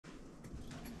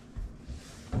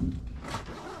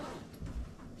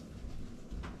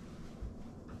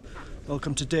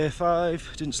Welcome to day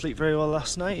 5. Didn't sleep very well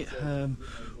last night.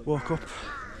 Woke up,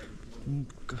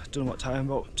 don't know what time,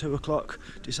 about 2 o'clock.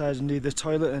 Decided I needed the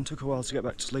toilet and took a while to get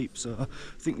back to sleep. So I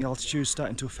think the altitude's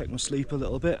starting to affect my sleep a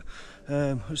little bit.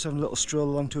 We're just having a little stroll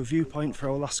along to a viewpoint for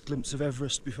our last glimpse of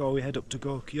Everest before we head up to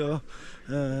Gokyo.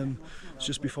 It's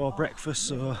just before breakfast,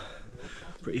 so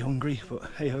pretty hungry. But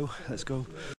hey ho, let's go.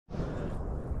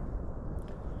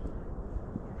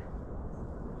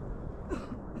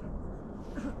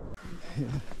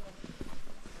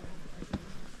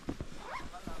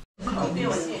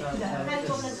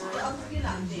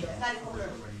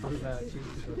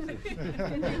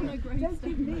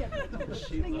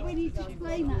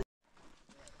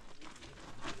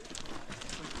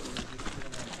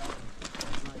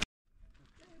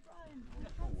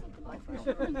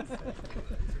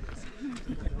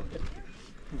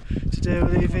 Today we're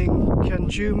leaving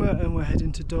Kyangjuma and we're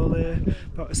heading to Dole,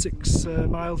 about a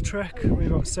 6-mile trek. We're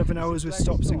about 7 hours with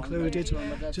stops included.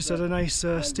 Just had a nice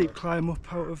steep climb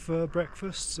up out of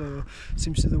breakfast, so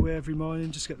seems to be the way every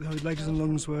morning, just get the legs and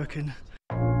lungs working.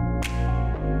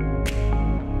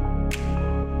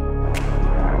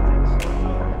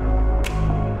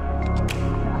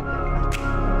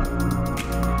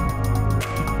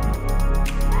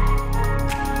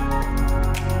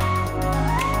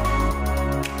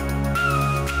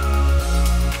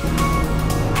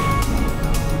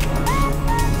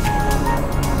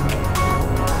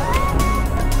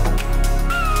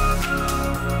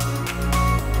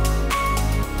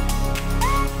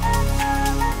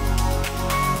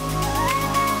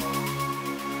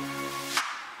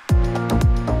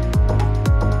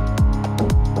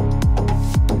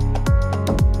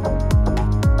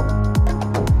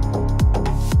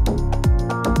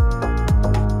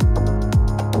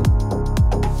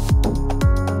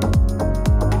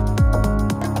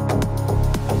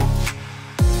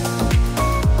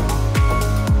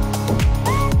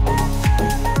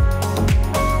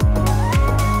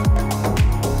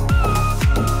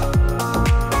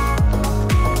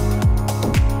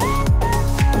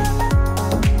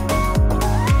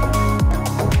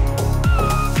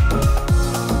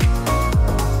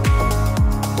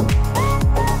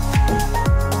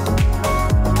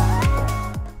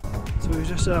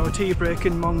 Our tea break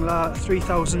in Mongla,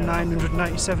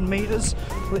 3,997 metres,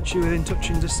 literally within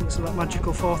touching distance of that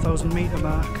magical 4,000 metre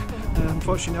mark.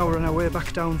 Unfortunately now we're on our way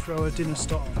back down for our dinner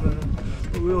stop, but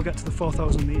we will get to the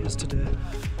 4,000 metres today.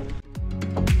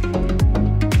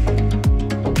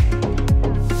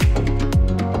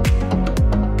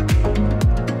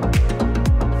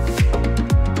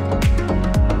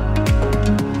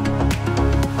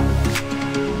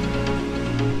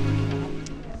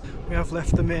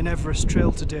 Left the main Everest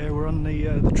trail today. We're on the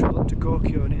trail up to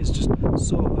Gokyo and it is just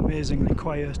so amazingly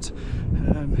quiet.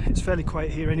 It's fairly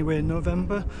quiet here anyway in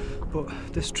November, but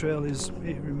this trail is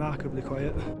remarkably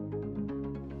quiet.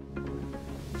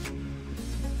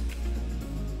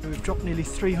 We've dropped nearly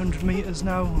 300 metres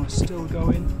now and we're still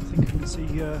going. I think I can see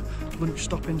lunch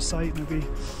stop in sight, maybe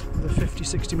another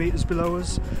 50-60 metres below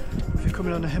us. If you're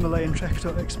coming on a Himalayan trek,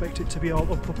 don't expect it to be all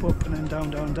up, up, up and then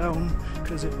down, down, down,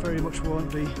 because it very much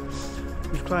won't be.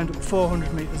 We've climbed up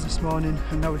 400 metres this morning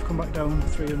and now we've come back down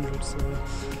 300, so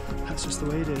that's just the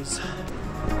way it is.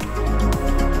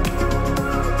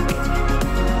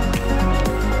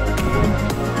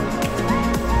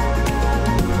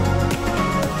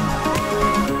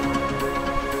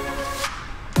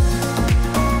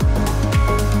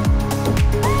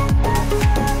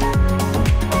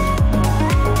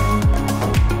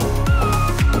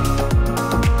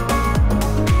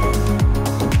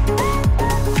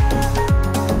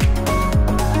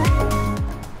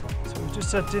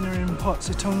 Had dinner in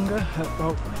Situnga at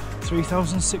about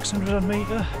 3,600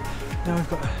 metre. Now we've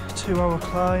got a 2-hour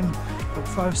climb, about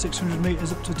 500-600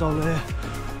 metres up to Dole, up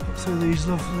through these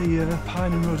lovely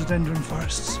pine and rhododendron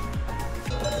forests.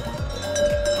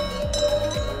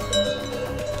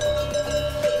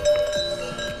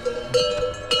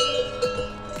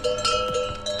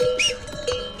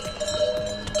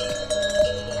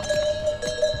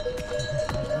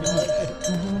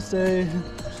 Stay.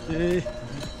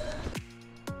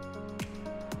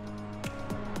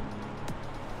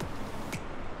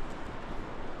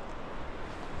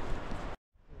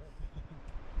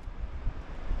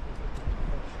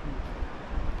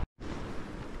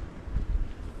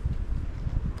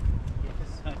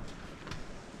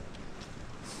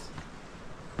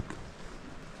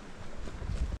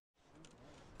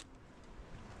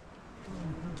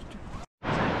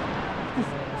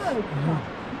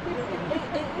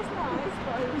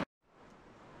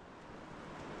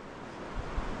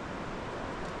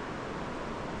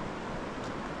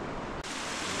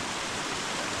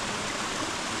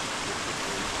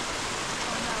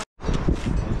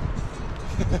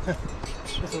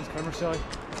 for shy.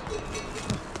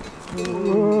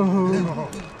 Whoa.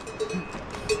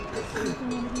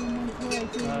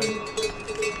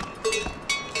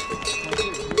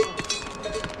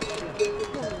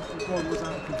 One was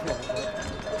out of control, but...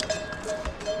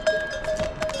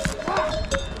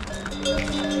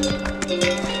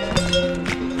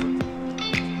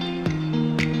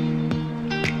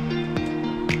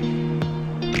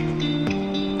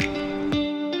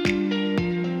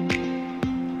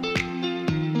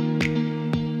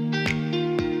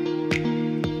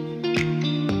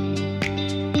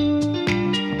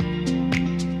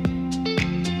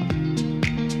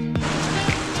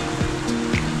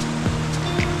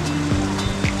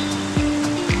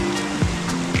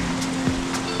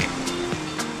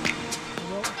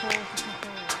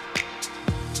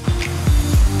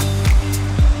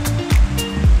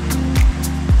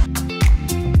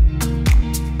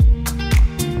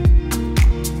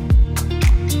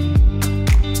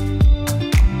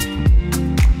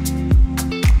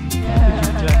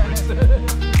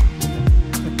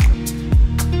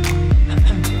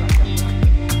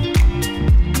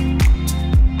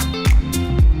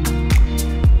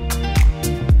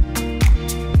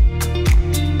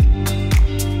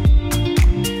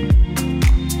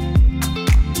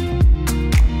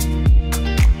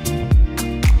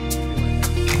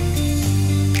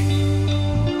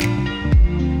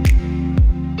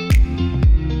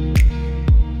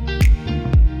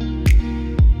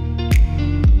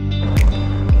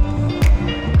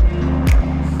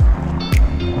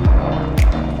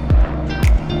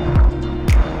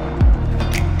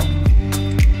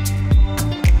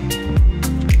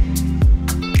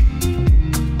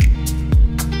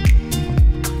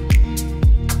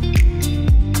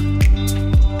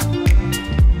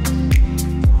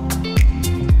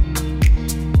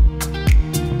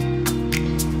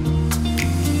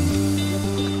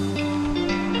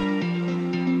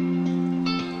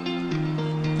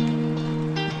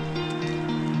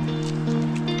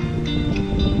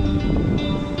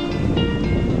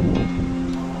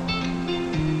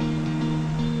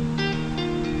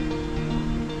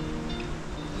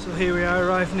 Here we are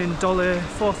arriving in Dole,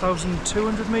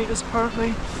 4,200 metres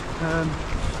apparently.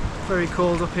 Very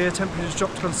cold up here, temperature's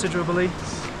dropped considerably,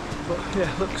 but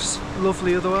yeah, looks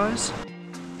lovely otherwise.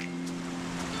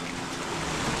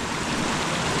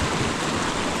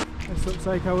 This looks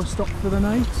like our stop for the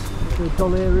night at the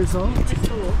Dole Resort.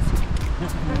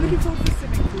 I'm looking forward to the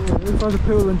swimming pool. We've had a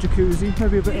pool and jacuzzi,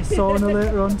 maybe a bit of sauna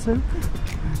later on too.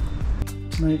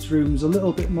 Tonight's room's a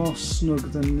little bit more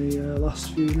snug than the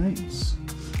last few nights.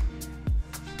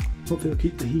 Hopefully it'll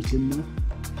keep the heat in there.